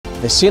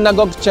The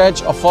Synagogue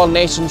Church of All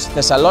Nations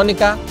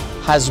Thessalonica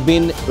has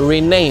been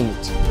renamed.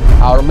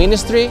 Our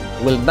ministry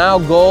will now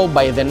go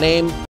by the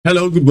name.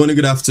 Hello, good morning,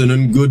 good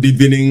afternoon, good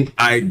evening.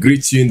 I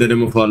greet you in the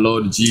name of our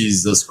Lord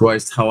Jesus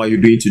Christ. How are you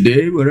doing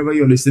today? Wherever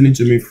you're listening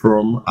to me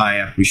from, I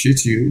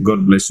appreciate you.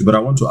 God bless you. But I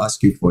want to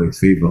ask you for a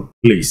favor.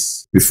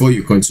 Please, before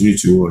you continue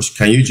to watch,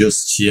 can you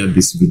just share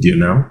this video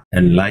now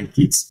and like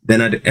it?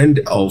 Then at the end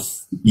of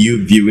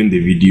you viewing the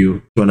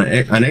video, to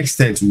an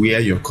extent where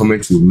your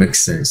comment will make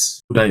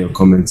sense, put down your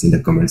comments in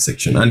the comment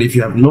section. And if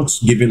you have not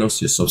given us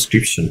your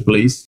subscription,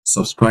 please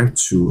subscribe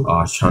to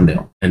our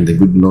channel and the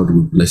good Lord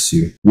will bless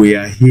you. We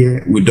are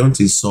here. We don't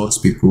insult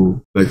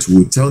people, but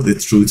we tell the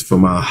truth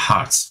from our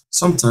hearts.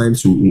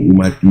 Sometimes we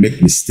might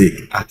make mistake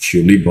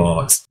actually,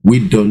 but we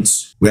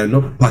are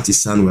not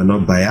partisan, we are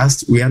not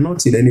biased, we are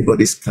not in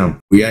anybody's camp.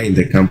 We are in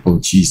the camp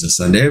of Jesus,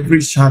 and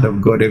every child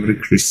of God, every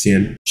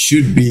Christian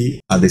should be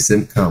at the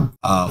same camp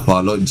of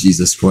our Lord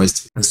Jesus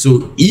Christ. And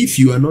so if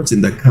you are not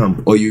in the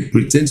camp or you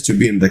pretend to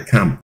be in the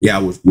camp,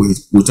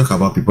 we'll talk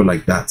about people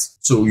like that.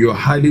 So you're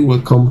highly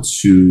welcome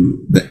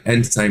to the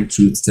End Time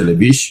Truth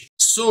Television.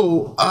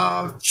 So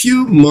a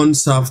few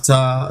months after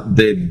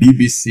the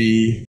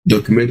BBC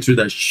documentary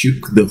that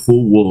shook the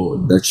whole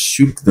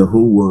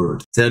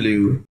world, tell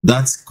you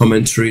that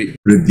commentary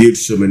revealed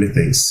so many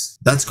things.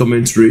 That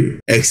commentary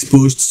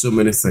exposed so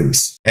many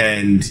things.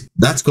 And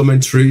that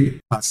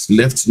commentary has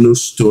left no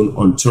stone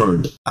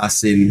unturned,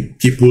 as in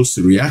people's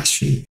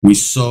reaction. We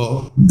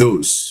saw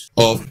those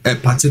of a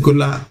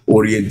particular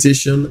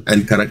orientation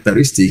and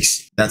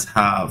characteristics that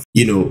have,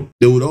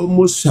 they would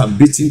almost have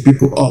beaten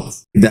people up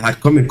if they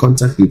had come in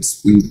contact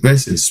with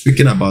persons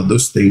speaking about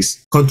those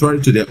things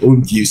contrary to their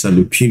own views and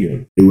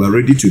opinion. They were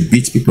ready to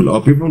beat people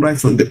up, even right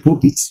from the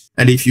pulpit.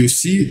 And if you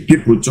see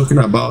people talking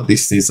about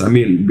these things,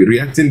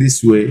 reacting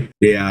this way,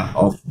 they are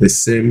of the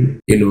same,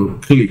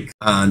 clique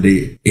and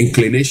the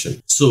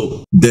inclination.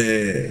 So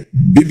the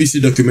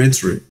BBC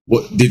documentary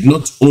did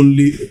not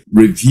only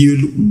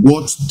reveal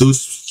what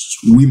those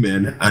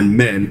women and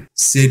men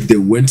said they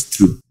went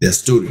through, their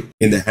story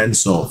in the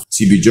hands of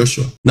TB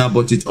Joshua. Now,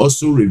 but it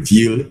also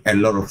revealed a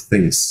lot of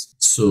things.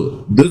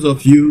 So those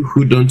of you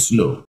who don't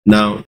know,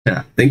 now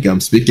I think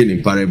I'm speaking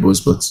in parables,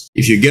 but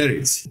if you get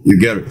it, you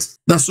get it.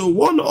 Now, so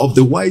one of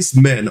the wise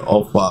men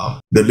of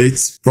the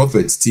late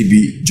prophet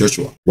TB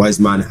Joshua,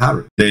 Wiseman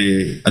Harry,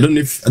 I don't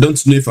know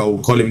if I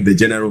will call him the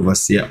general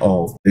overseer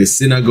of the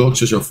Synagogue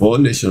Church of All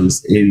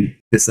Nations in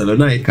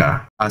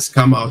Thessalonica, has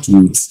come out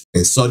with a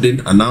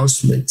sudden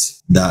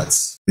announcement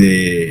that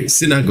the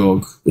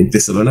synagogue in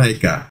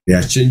Thessalonica, they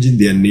are changing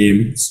their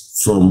names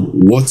from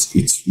what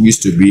it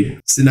used to be,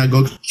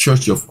 Synagogue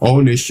Church of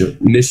All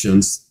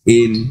Nations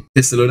in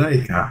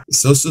Thessalonica.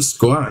 It's also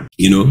squad,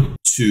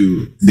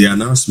 to the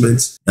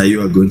announcement that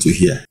you are going to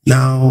hear.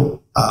 Now,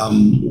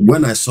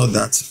 when I saw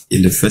that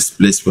in the first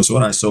place, because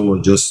what I saw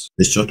was just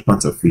the short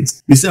part of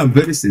it. You see, I'm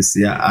very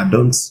sincere. I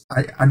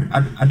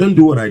don't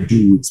do what I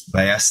do with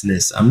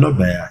biasness. I'm not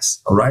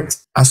biased. All right.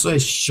 I saw a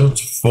short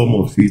form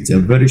of it, a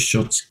very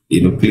short,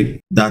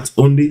 clip that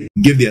only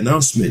gave the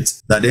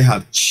announcement that they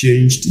have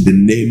changed the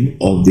name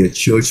of their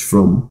church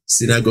from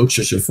Synagogue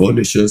Church of All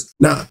Nations.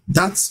 Now,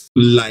 that's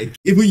like,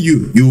 even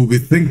you will be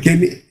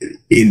thinking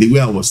in the way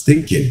I was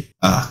thinking.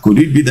 Could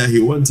it be that he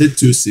wanted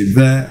to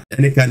sever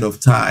any kind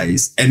of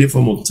ties, any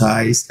form of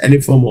ties,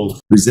 any form of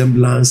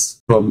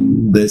resemblance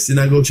from the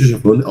Synagogue Church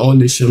of All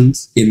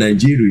Nations in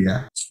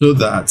Nigeria, so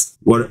that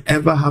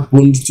whatever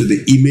happened to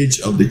the image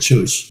of the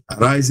church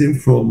arising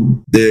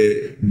from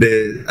the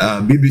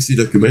BBC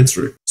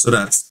documentary, so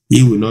that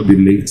he will not be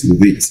linked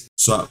with it.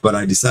 So, but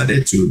I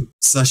decided to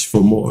search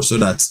for more so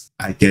that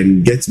I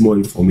can get more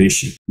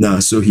information. Now,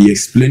 so he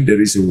explained the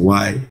reason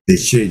why the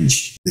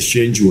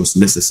change was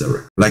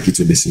necessary. I'd like you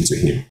to listen to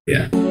him.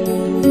 Yeah.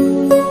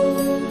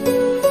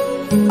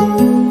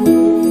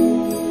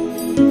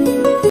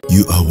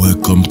 You are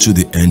welcome to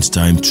the End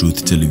Time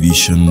Truth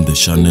Television, the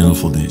channel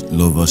for the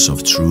lovers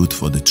of truth,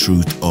 for the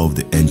truth of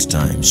the end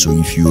time. So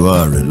if you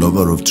are a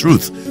lover of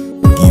truth,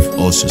 give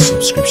us a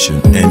subscription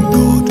and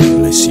God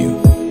bless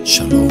you.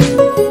 Shalom.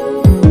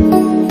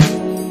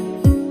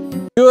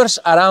 Viewers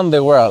around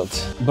the world,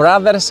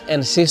 brothers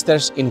and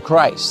sisters in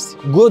Christ,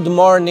 good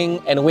morning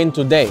and win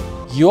today.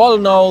 You all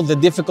know the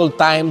difficult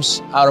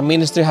times our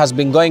ministry has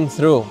been going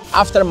through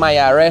after my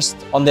arrest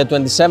on the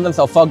 27th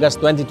of August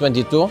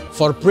 2022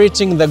 for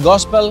preaching the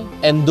gospel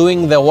and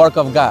doing the work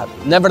of God.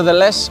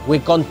 Nevertheless, we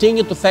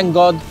continue to thank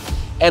God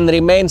and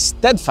remain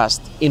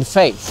steadfast in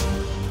faith,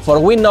 for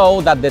we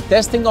know that the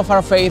testing of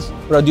our faith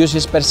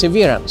produces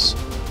perseverance.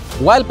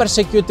 While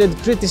persecuted,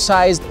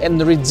 criticized,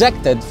 and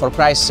rejected for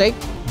Christ's sake,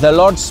 the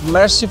Lord's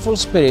merciful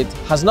Spirit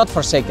has not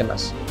forsaken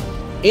us.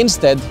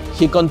 Instead,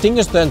 He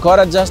continues to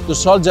encourage us to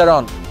soldier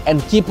on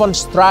and keep on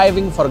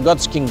striving for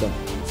God's kingdom.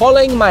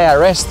 Following my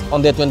arrest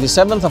on the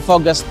 27th of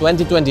August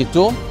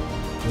 2022,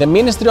 the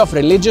Ministry of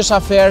Religious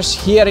Affairs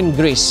here in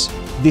Greece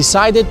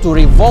decided to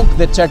revoke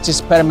the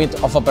church's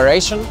permit of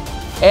operation,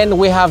 and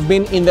we have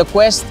been in the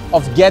quest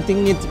of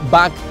getting it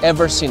back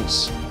ever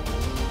since.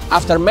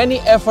 After many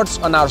efforts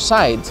on our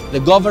side, the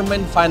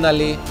government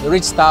finally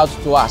reached out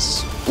to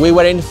us. We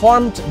were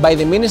informed by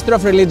the Ministry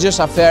of Religious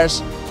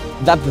Affairs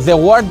that the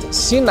word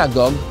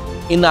synagogue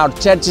in our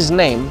church's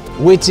name,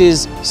 which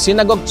is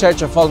Synagogue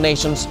Church of All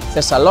Nations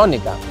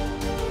Thessalonica,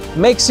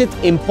 makes it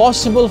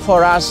impossible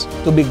for us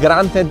to be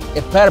granted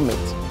a permit,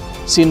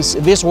 since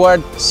this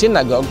word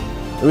synagogue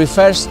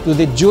refers to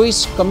the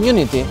Jewish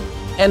community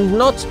and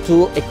not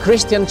to a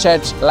Christian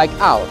church like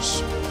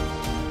ours.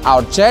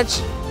 Our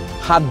church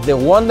had the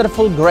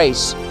wonderful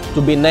grace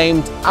to be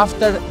named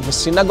after the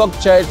Synagogue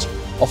Church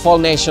of All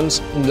Nations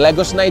in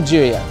Lagos,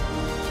 Nigeria,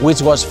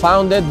 which was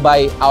founded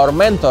by our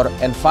mentor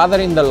and father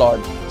in the Lord,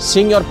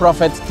 Senior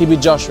Prophet T.B.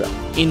 Joshua.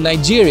 In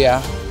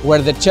Nigeria,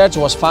 where the church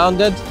was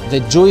founded,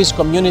 the Jewish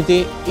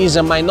community is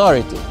a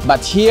minority.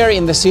 But here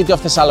in the city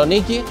of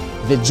Thessaloniki,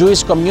 the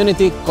Jewish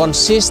community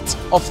consists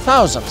of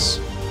thousands,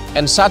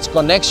 and such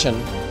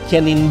connection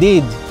can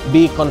indeed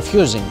be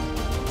confusing.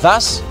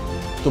 Thus,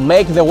 to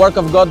make the work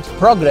of God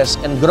progress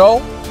and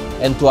grow,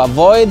 and to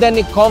avoid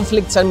any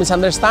conflicts and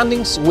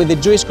misunderstandings with the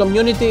Jewish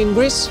community in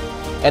Greece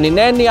and in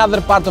any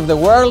other part of the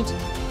world,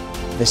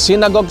 the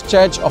Synagogue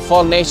Church of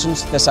All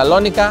Nations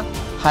Thessalonica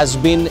has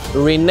been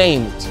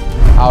renamed.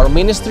 Our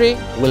ministry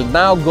will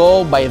now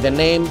go by the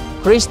name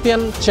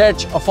Christian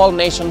Church of All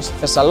Nations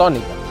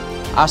Thessalonica,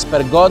 as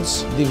per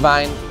God's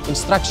divine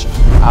instruction.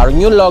 Our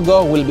new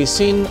logo will be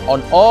seen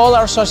on all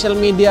our social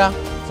media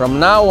from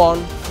now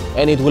on,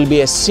 and it will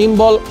be a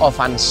symbol of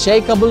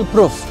unshakable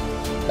proof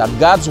that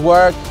God's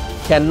work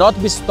cannot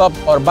be stopped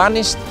or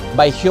banished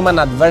by human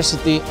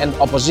adversity and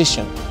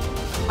opposition.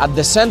 At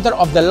the center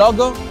of the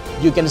logo,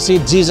 you can see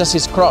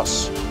Jesus'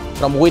 cross,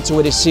 from which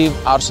we receive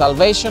our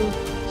salvation,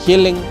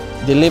 healing,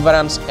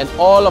 deliverance, and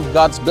all of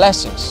God's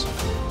blessings.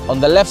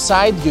 On the left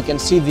side, you can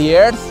see the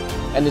earth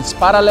and its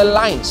parallel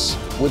lines,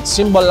 which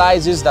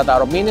symbolizes that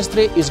our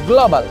ministry is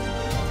global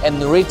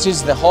and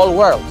reaches the whole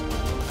world.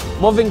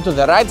 Moving to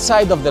the right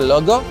side of the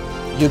logo,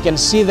 you can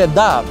see the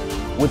dove,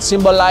 which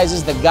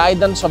symbolizes the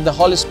guidance of the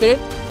Holy Spirit.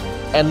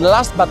 And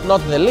last but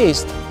not the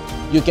least,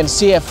 you can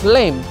see a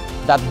flame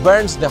that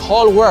burns the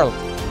whole world,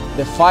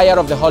 the fire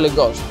of the Holy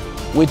Ghost,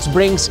 which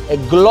brings a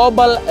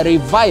global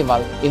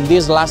revival in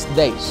these last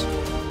days.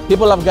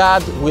 People of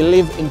God, we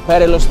live in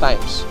perilous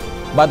times,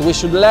 but we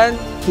should learn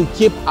to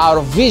keep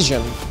our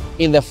vision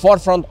in the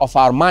forefront of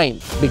our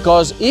mind,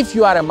 because if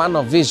you are a man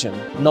of vision,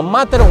 no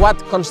matter what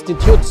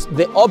constitutes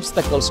the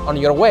obstacles on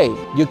your way,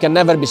 you can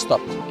never be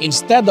stopped.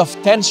 Instead of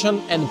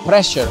tension and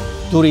pressure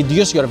to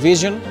reduce your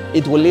vision,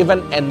 it will even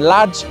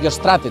enlarge your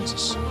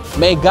strategies.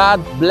 May God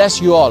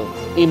bless you all.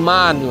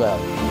 Emmanuel.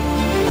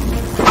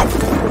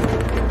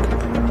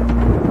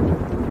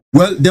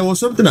 Well, there was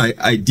something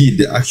I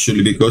did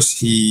actually, because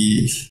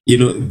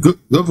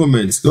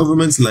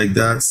governments like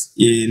that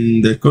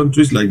in the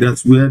countries like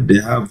that where they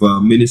have a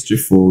ministry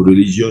for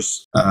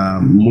religious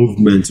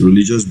movement,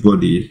 religious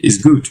body is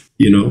good.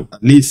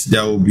 At least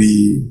there will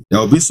be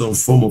some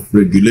form of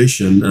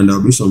regulation, and there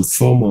will be some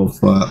form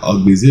of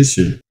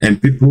organization.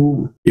 And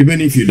people,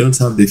 even if you don't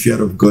have the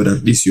fear of God,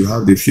 at least you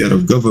have the fear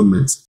of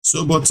government.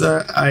 So, but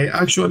I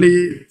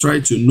actually try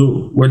to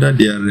know whether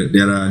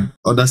there are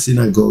other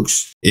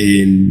synagogues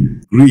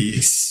in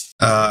Greece.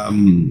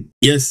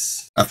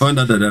 Yes, I found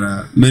out that there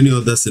are many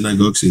other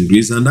synagogues in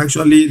Greece, and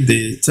actually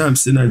the term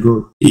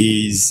synagogue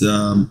is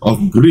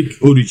of Greek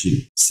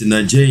origin,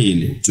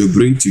 synagein, to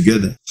bring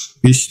together,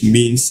 which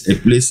means a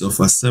place of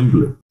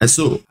assembly. And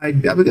so I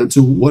began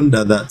to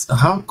wonder that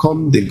how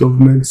come the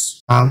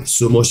governments have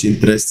so much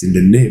interest in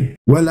the name?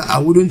 Well, I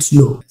wouldn't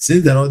know,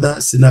 since there are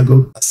other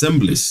synagogue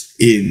assemblies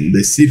in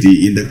the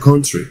city, in the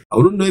country. I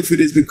wouldn't know if it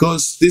is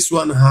because this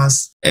one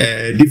has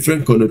a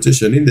different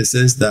connotation, in the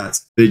sense that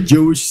the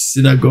Jewish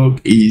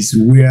synagogue is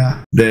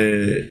where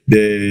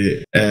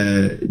the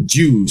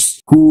Jews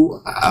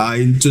who are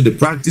into the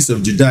practice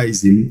of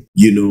Judaism,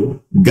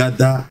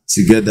 gather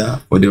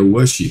together for their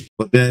worship.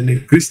 But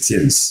then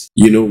Christians,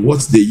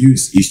 what they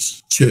use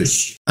is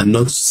church and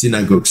not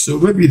synagogue. So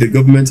maybe the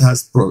government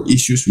has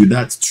issues with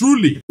that.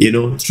 Truly.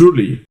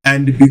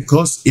 And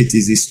because it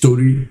is a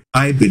story,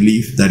 I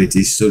believe that it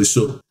is so.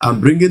 So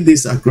I'm bringing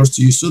this across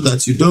to you so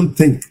that you don't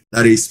think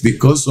that it's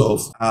because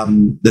of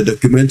the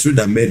documentary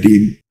that made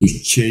him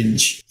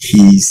change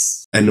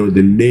his,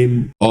 the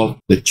name of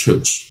the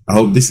church. I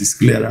hope this is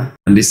clearer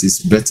and this is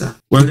better.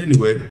 Well,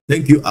 anyway,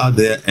 thank you out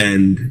there,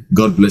 and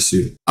God bless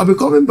you. I'll be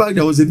coming back.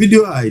 There was a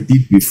video I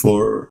did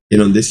before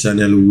on this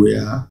channel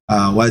where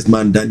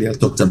Wiseman Daniel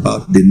talked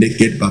about the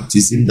naked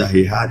baptism that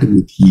he had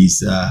with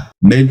his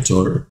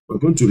mentor. We're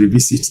going to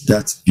revisit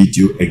that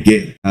video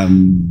again.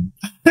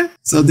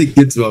 Something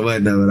came to my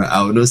mind now,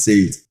 I will not say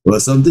it.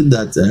 was something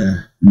that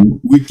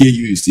Wiki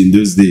used in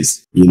those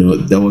days. You know,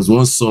 there was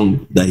one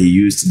song that he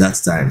used that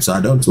time. So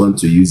I don't want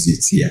to use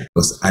it here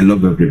because I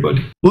love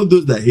everybody. All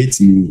those that hate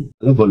me,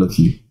 I love all of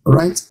you. All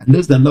right? And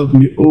those that love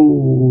me,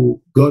 oh,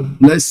 God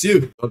bless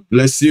you. God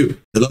bless you.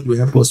 The Lord will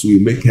help us. We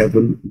will make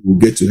heaven. We will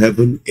get to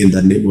heaven in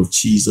the name of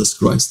Jesus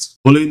Christ.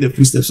 Following the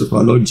footsteps of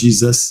our Lord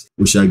Jesus,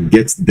 we shall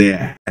get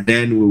there. And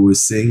then we will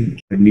sing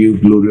a new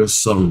glorious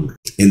song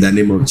in the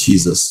name of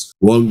Jesus.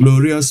 One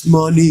glorious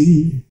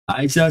morning,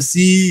 I shall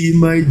see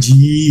my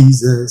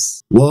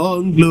Jesus.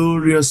 One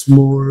glorious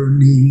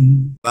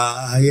morning,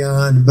 by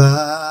and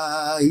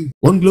by.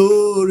 One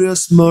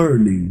glorious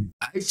morning,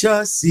 I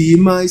shall see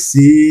my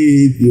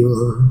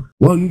Savior.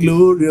 One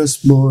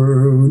glorious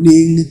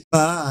morning,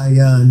 by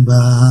and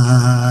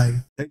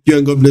by. Thank you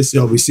and God bless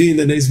you. I will see you in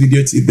the next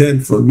video. Till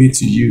then, from me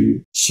to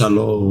you,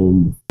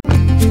 shalom.